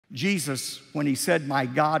Jesus, when he said, my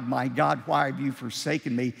God, why have you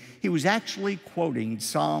forsaken me?" he was actually quoting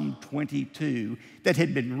Psalm 22 that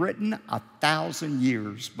had been written 1,000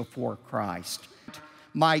 years before Christ.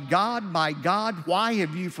 My God, why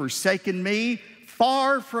have you forsaken me?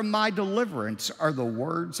 Far from my deliverance are the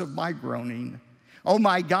words of my groaning. Oh,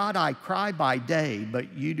 my God, I cry by day,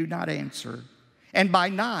 but you do not answer, and by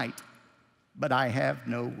night, but I have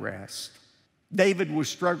no rest. David was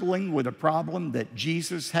struggling with a problem that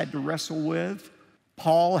Jesus had to wrestle with,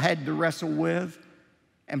 Paul had to wrestle with,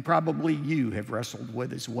 and probably you have wrestled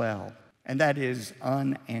with as well, and that is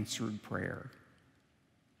unanswered prayer.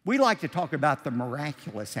 We like to talk about the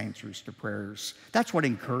miraculous answers to prayers. That's what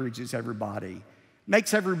encourages everybody,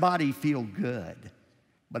 makes everybody feel good.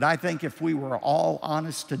 But I think if we were all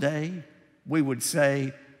honest today, we would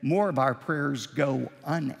say more of our prayers go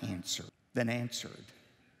unanswered than answered.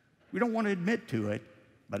 We don't want to admit to it,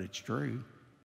 but it's true.